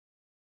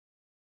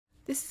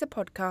This is a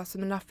podcast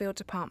from the Nuffield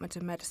Department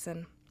of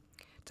Medicine.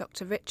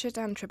 Dr. Richard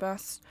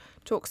Antrobus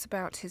talks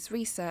about his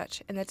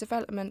research in the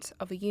development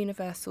of a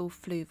universal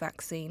flu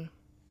vaccine.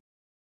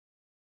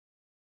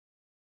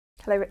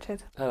 Hello,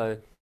 Richard. Hello.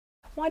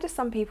 Why do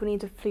some people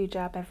need a flu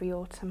jab every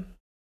autumn?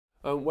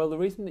 Well, the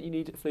reason that you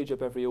need a flu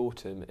jab every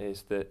autumn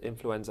is that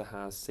influenza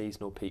has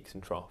seasonal peaks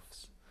and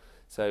troughs.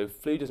 So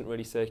flu doesn't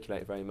really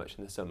circulate very much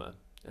in the summer,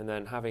 and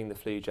then having the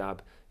flu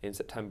jab in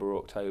September or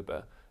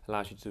October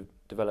allows you to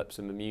develop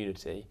some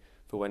immunity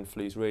for when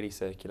flu's really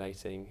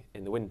circulating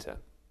in the winter.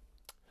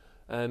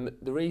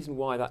 The reason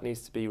why that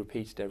needs to be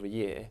repeated every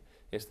year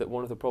is that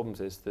one of the problems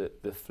is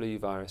that the flu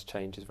virus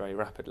changes very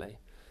rapidly.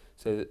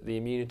 So that the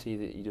immunity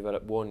that you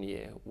develop one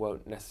year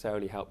won't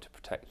necessarily help to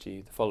protect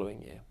you the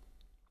following year.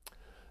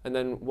 And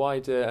then why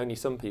do only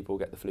some people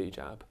get the flu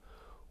jab?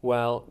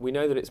 Well, we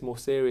know that it's more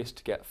serious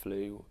to get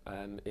flu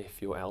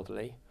if you're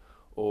elderly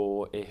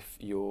or if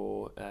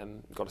you're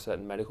got a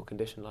certain medical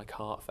condition like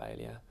heart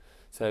failure.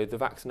 So the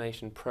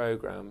vaccination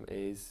programme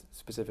is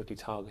specifically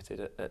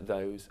targeted at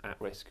those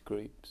at-risk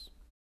groups.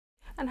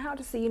 And how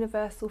does the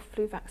universal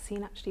flu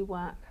vaccine actually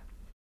work?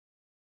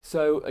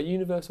 So a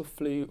universal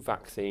flu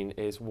vaccine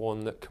is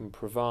one that can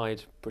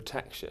provide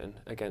protection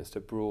against a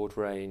broad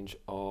range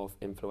of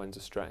influenza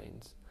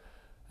strains.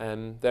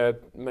 There are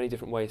many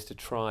different ways to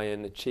try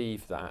and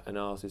achieve that, and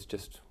ours is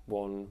just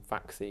one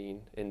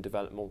vaccine in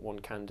development, one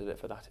candidate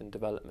for that in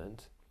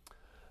development.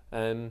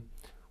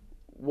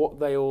 What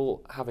they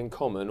all have in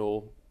common,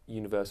 all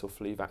universal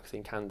flu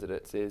vaccine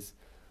candidates, is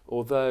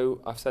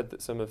although I've said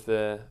that some of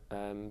the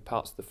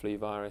parts of the flu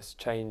virus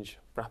change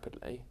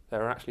rapidly,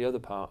 there are actually other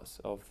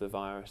parts of the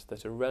virus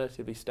that are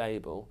relatively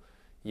stable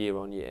year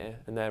on year,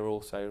 and they're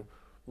also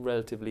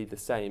relatively the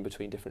same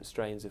between different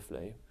strains of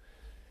flu.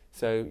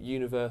 So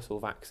universal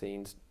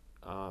vaccines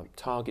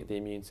target the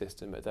immune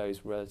system at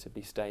those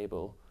relatively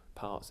stable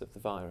parts of the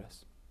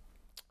virus.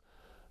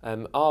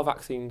 Our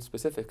vaccine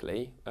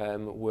specifically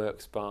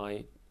works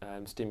by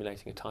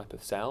stimulating a type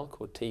of cell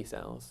called T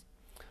cells,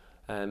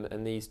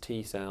 and these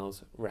T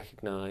cells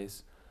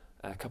recognise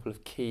a couple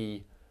of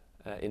key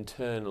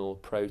internal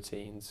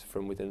proteins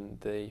from within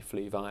the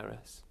flu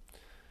virus.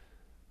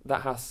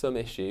 That has some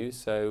issues,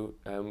 so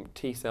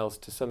T cells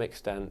to some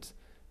extent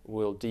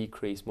will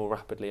decrease more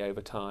rapidly over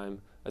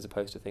time as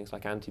opposed to things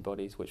like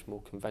antibodies, which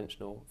more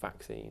conventional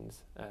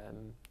vaccines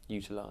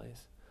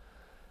utilise.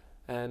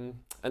 And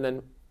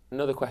then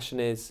another question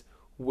is,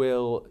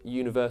 will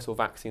universal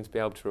vaccines be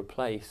able to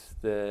replace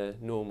the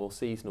normal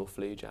seasonal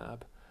flu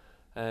jab?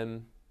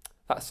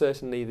 That's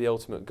certainly the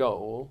ultimate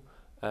goal,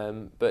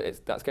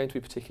 but that's going to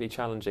be particularly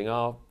challenging.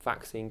 Our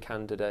vaccine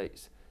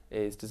candidate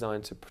is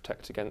designed to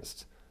protect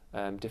against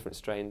different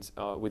strains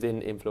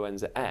within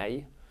influenza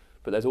A,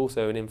 but there's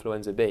also an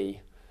influenza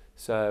B.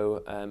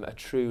 So a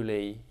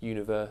truly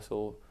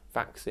universal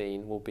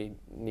vaccine will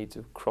need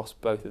to cross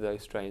both of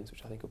those strains,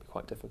 which I think will be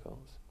quite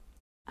difficult.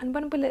 And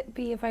when will it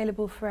be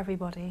available for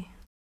everybody?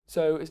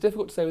 So it's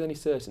difficult to say with any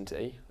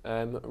certainty.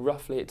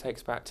 Roughly it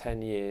takes about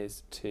 10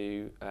 years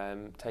to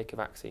take a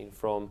vaccine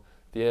from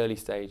the early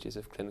stages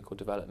of clinical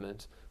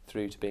development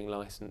through to being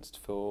licensed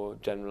for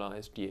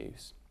generalised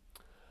use.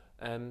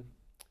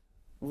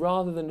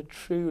 Rather than a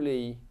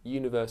truly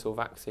universal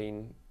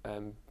vaccine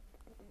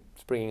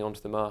springing onto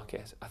the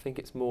market, I think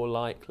it's more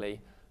likely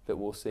that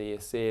we'll see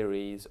a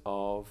series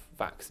of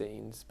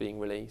vaccines being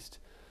released,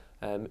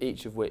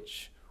 each of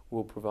which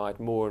will provide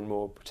more and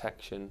more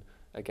protection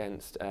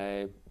against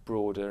a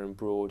broader and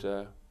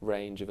broader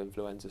range of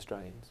influenza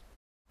strains.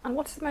 And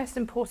what are the most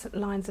important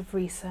lines of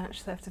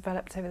research that have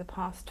developed over the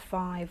past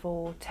 5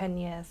 or 10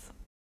 years?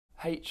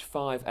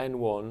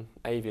 H5N1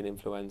 avian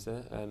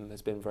influenza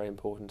has been very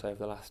important over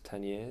the last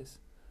 10 years.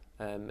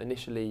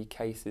 Initially,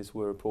 cases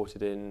were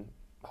reported in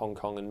Hong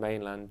Kong and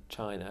mainland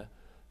China,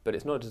 but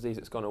it's not a disease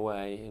that's gone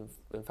away.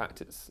 In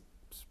fact, it's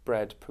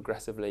spread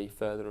progressively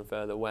further and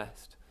further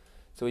west.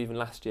 So even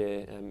last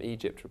year,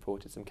 Egypt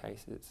reported some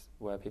cases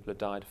where people had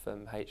died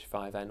from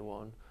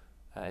H5N1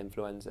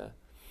 influenza.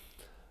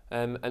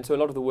 And so a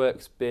lot of the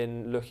work's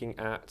been looking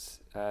at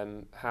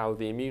how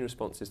the immune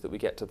responses that we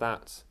get to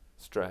that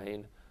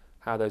strain,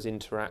 how those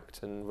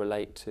interact and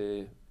relate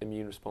to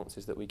immune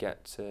responses that we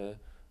get to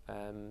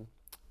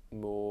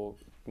more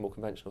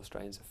conventional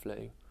strains of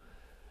flu.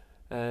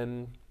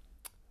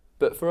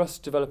 But for us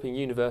developing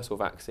universal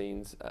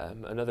vaccines,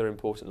 another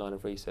important line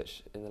of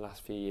research in the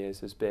last few years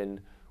has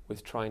been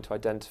with trying to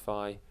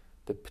identify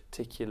what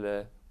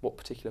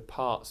particular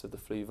parts of the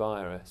flu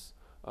virus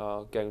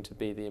are going to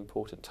be the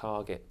important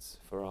targets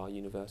for our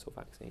universal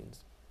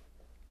vaccines.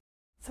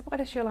 So why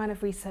does your line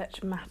of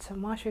research matter,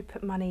 and why should we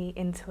put money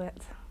into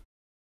it?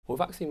 Well,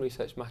 vaccine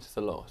research matters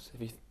a lot.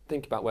 If you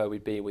think about where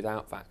we'd be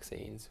without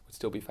vaccines, we'd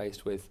still be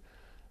faced with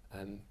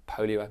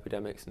polio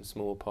epidemics and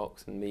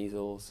smallpox and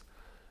measles.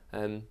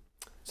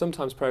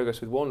 Sometimes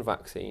progress with one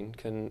vaccine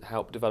can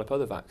help develop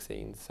other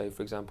vaccines. So,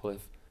 for example,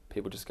 if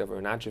people discover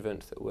an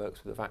adjuvant that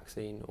works with a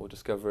vaccine or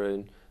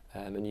discover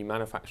a new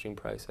manufacturing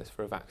process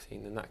for a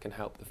vaccine, then that can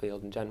help the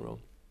field in general.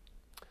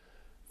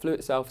 Flu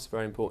itself is a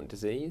very important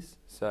disease,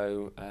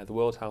 so the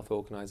World Health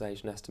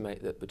Organization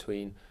estimate that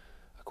between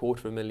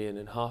 250,000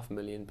 and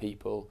 500,000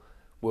 people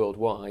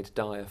worldwide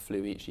die of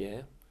flu each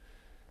year.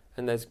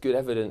 And there's good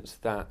evidence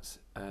that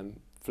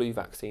flu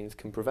vaccines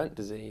can prevent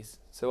disease.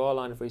 So our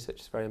line of research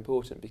is very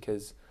important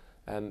because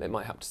it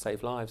might help to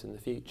save lives in the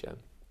future.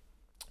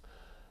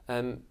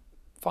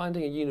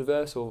 Finding a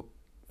universal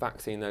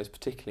vaccine, though, is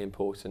particularly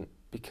important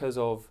because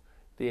of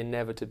the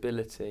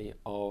inevitability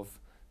of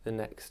the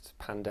next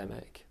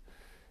pandemic.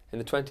 In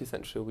the 20th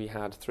century, we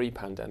had 3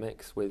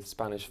 pandemics, with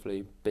Spanish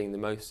flu being the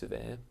most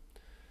severe.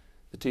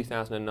 The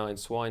 2009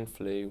 swine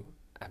flu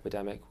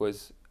epidemic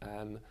was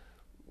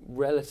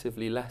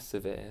relatively less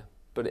severe,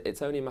 but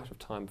it's only a matter of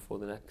time before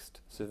the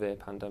next severe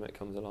pandemic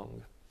comes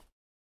along.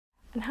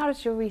 And how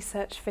does your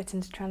research fit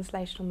into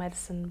translational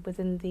medicine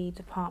within the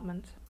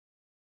department?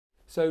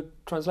 So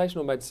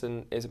translational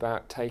medicine is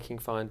about taking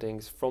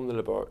findings from the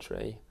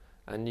laboratory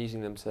and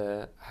using them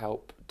to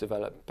help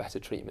develop better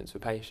treatments for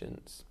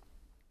patients.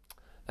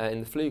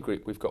 In the flu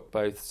group, we've got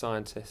both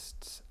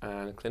scientists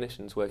and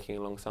clinicians working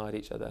alongside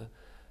each other,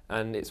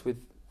 and it's with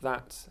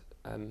that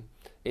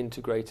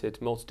integrated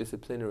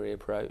multidisciplinary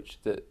approach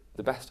that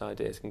the best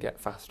ideas can get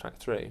fast-tracked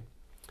through.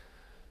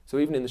 So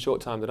even in the short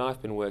time that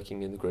I've been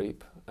working in the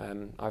group,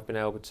 I've been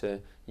able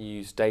to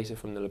use data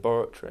from the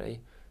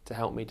laboratory to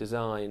help me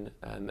design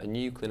a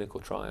new clinical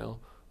trial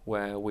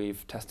where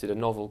we've tested a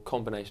novel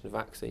combination of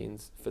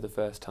vaccines for the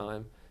first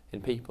time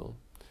in people.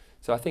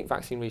 So I think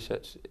vaccine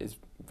research is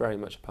very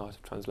much a part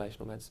of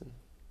translational medicine.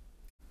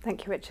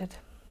 Thank you, Richard.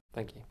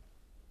 Thank you.